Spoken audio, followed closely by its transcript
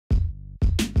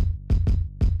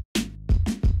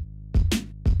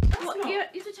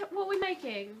what are we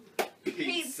making?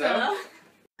 Pizza.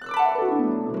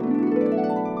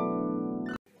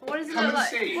 What does it look like?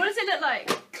 See. What does it look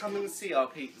like? Come and see our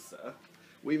pizza.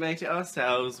 We made it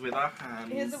ourselves with our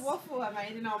hands. Here's a waffle I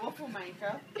made in our waffle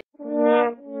maker.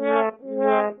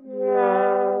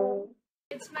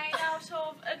 It's made out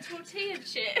of a tortilla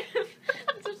chip,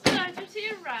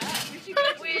 tortilla wrap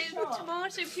with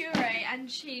tomato puree and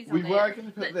cheese on it. We were going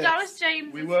to put this. That was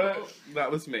James.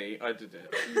 That was me. I did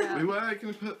it. Yeah. We were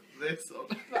going to put this on.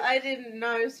 But I didn't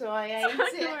know, so I ate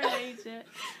it. I ate it.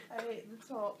 I ate the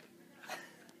top.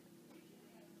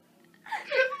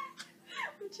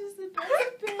 Which is the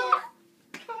best bit.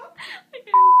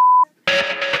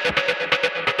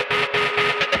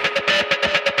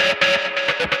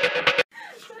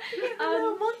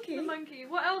 Monkey. The monkey.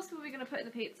 What else were we gonna put in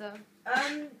the pizza?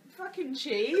 Fucking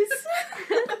cheese.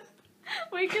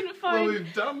 We're gonna find. Well,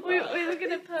 we've done that. We were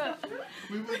gonna put.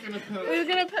 We were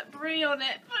gonna put brie on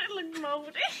it, but it looked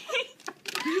mouldy.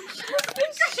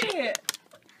 Shit.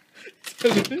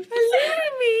 Halloumi.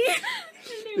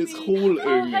 It's halloumi.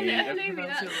 Oh, halloumi.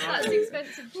 That's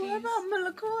expensive cheese. What about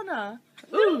Malacona?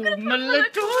 Ooh,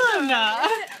 Malacona.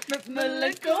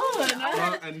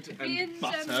 And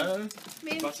butter.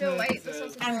 Me and Phil ate the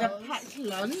sausage And a rolls. packed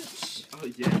lunch. Oh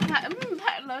yeah.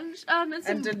 Packed lunch.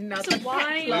 And another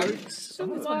wine. Lunch.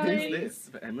 wine. Who's this?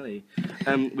 For Emily.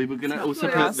 We were gonna also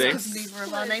for put us, this. because neither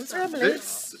of our names are Emily.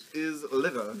 This is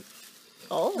liver.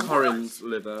 Oh. Corinne's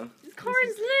liver.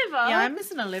 Corinne's liver? Yeah, I'm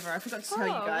missing a liver. I forgot to tell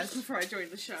you Oh. guys before I joined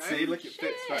the show. See, look, it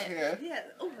fits right here. Yeah.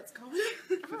 Oh, that's cold.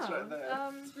 Fits right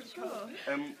there. Sure.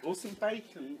 Also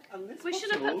bacon. And this We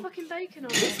should have bottle. put fucking bacon on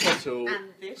This it. bottle. And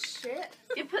this shit.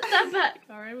 You put that back,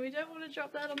 Corinne. We don't want to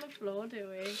drop that on the floor, do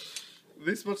we?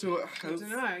 This bottle has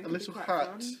dunno, it a could little be quite hat.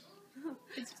 fun.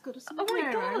 It's got a Oh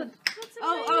my god. That's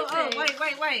Oh,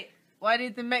 amazing. wait. Why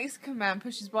did the Mexican man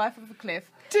push his wife off a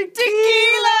cliff?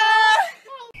 Tequila!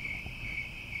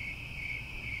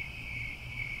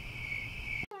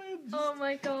 Oh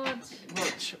my god.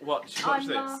 Watch I'm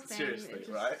this. laughing. Seriously, It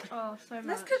just- right? Oh, so much.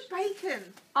 Let's cook bacon.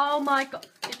 Oh my god.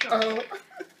 Oh.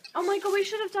 Oh my god, we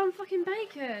should have done fucking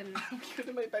bacon. We could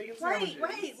have made bacon Wait,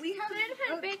 sandwiches. we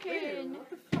have bacon. What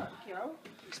the fuck, yo?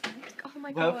 Oh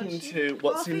my god. Welcome to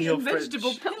What's in Coffee Your and Fridge.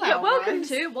 vegetable pillow. Yeah, welcome rice.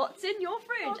 to What's in Your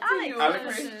Fridge. What's in your Alex.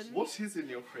 fridge? Anderson. What is in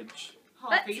your fridge?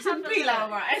 Halfies have and a pilau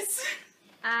look. rice.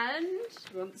 And...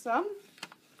 You want some?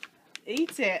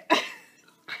 Eat it.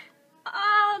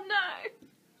 Oh no.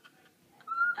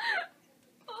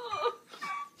 Oh.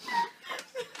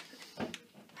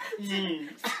 Mm.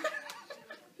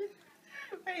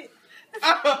 Wait.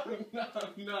 Oh,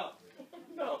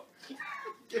 no.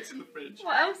 Get in the fridge.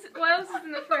 What else is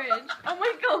in the fridge? Oh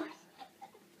my god.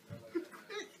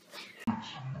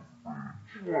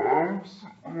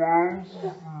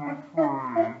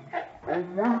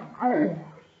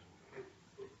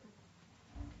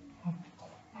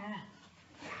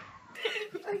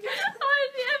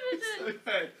 Hide the evidence.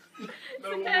 Okay. No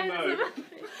one Okay, will know.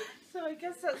 So I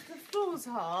guess that's the floor's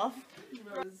half.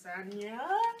 Lasagna.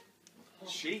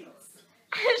 Sheets.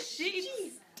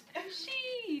 Sheet.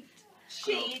 Sheet.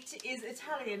 Sheet is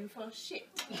Italian for shit.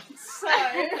 So,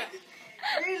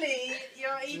 really, you're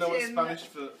Do you eating know what's Spanish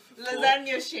for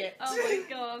lasagna shit. Oh my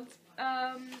god.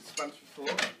 Spanish for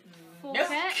fork?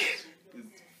 Forget. Is You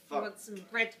fuck. want some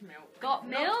red milk. Got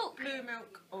Not milk? blue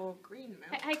milk or green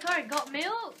milk. Hey Corinne, got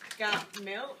milk? Got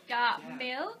milk. Got Yeah.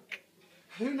 milk?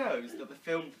 Who knows that the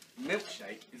film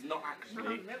Milkshake is not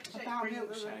actually about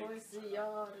milkshakes?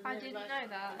 I didn't know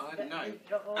that. I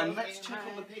know. And let's check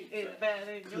on the pizza.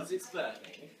 Because it's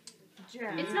burning.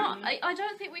 Jam. It's not. I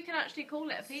don't think we can actually call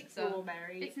it a pizza.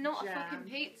 Strawberry It's not jam. a fucking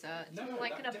pizza. It's No, more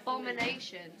like that an definitely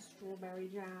abomination. Strawberry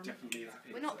jam. Definitely is a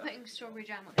pizza. We're not putting strawberry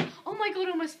jam on it. Oh my god,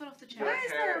 I almost fell off the chair. Why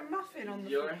is there a muffin on the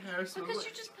Your floor? hair smells Because like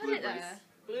you just put it there.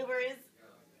 Blueberries.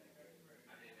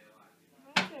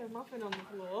 Why is there a muffin on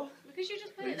the floor? Because you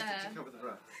just put We it used it there. to cover the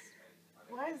rust.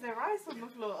 Why is there rice on the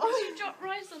floor? Because you dropped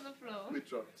rice on the floor. We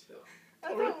dropped it. I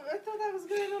thought that was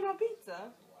going on our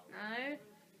pizza. No.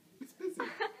 It's busy.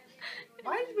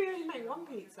 Why did we only make one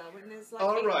pizza when there's like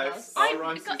Our 8 of rice. us? Our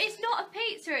rice is- It's not a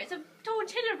pizza. It's a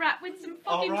tortilla wrap with some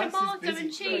Our fucking rice is tomato busy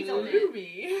and cheese today. on it.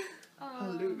 Halloumi. Oh.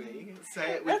 Halloumi.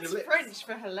 Say it with That's your lips. French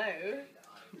for hello.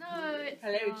 No, it's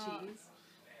Hello not. cheese.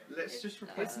 Let's just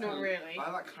replace It's not them. really.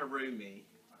 I like harumi.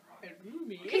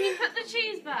 Halloumi. Can you put the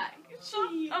cheese back?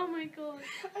 Cheese. Oh my god.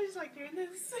 I just like doing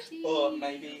this. Cheese. Or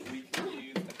maybe we could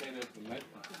use a bit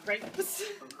of Grapes.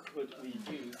 Or could we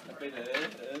use a bit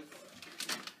of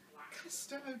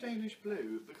Castello Danish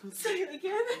blue because Say it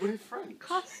again. we're French.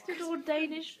 Custard or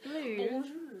Danish blue?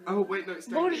 Oh wait, no, it's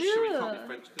Danish. So we Bonjour. can't be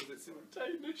French because it's in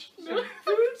Danish. No.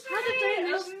 How do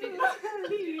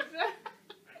Danish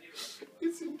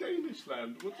It's in Danish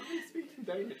land. What do they speak in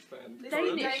Danish land?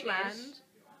 Danish land?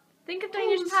 Think of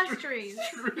Danish pastries.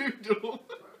 Strudel.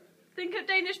 Think of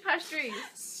Danish pastries.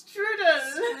 Strudel.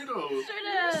 Strudel.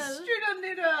 Strudel. Strudel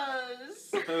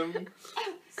noodles.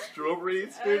 Strawberry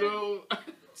strudel.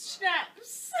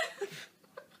 Schnapps.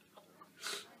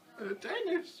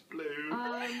 Danish blue.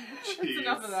 That's Cheese.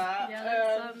 enough of that.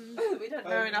 Yeah, we don't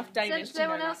know enough Danish Does to know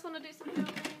anyone that. else want to do some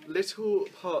filming? Little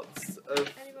pots of...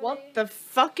 Anybody? What the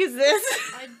fuck is this?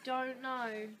 I don't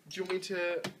know. Do you want me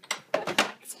to...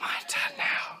 It's my turn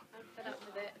now. I'm fed up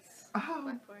with it. Oh.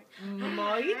 Wait for it.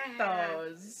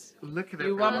 Mojitos. Look at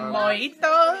You want everyone.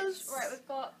 mojitos? Right, we've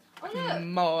got. Oh look.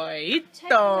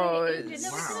 Mojitos. Indian. No,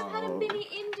 we could have had a Wow. mini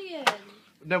Indian.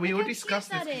 No, we Look already how discussed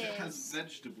this cute because that it has is.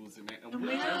 vegetables in it. And We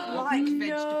we don't don't like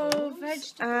No vegetables.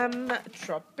 vegetables. Mint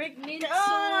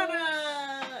Tropicana.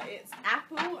 It's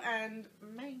apple and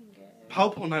mango.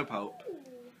 Pulp or no pulp?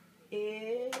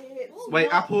 It's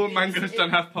Wait, not- apple and it's- mangoes don't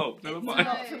have pulp. Never It's mind.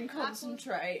 not from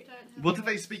concentrate. What do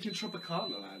they speak in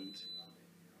Tropicana land?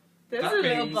 There's That a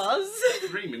little means- buzz.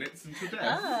 3 minutes until death.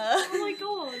 Ah. Oh my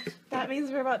god. That means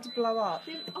we're about to blow up.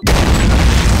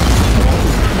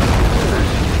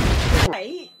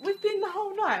 Hey, we've been the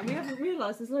whole night and we haven't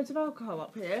realised there's loads of alcohol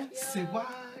up here. Say why?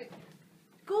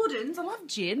 Gordon's, I love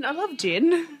gin. I love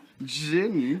gin.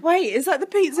 Gin? Wait, is that the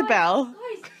pizza bell?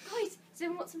 Guys, does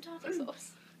anyone want some tartar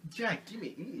sauce? Yeah,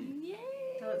 gimme. Yay.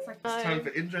 So it's like It's time for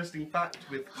Interesting Fact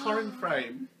with Corinne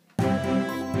Frame.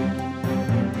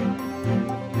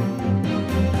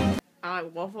 I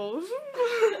waffle.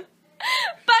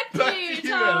 Back to Back you, to you,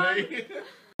 Tom. Ellie.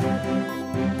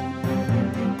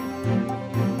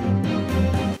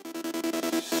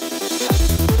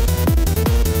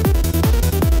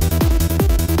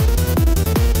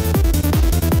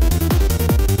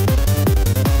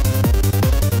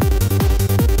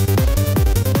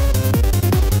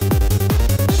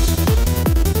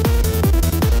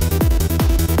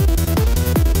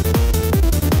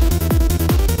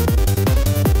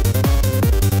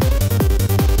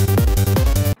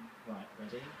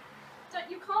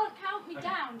 You can't count me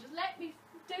down. Just let me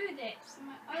do this in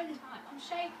my own time. I'm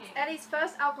shaking. Ellie's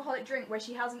first alcoholic drink where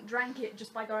she hasn't drank it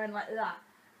just by going like that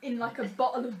in like a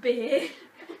bottle of beer.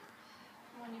 Come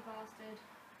on, you bastard.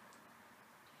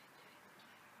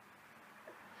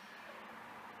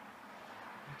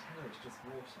 It's just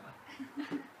water.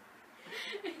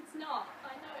 It's not.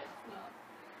 I know it's not.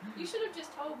 You should have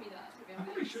just told me that, to be I honest.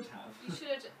 probably should have. You should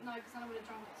have. No, because then I would have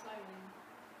drunk it slowly.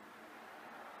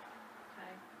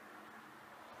 Okay.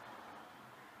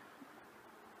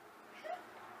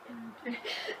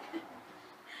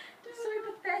 So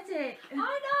pathetic. I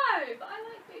know, but I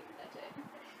like being pathetic.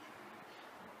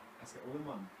 Let's get all in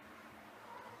one.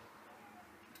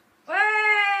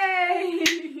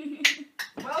 Way!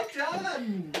 Well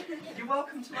done! You're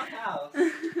welcome to my house.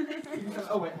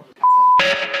 Oh wait.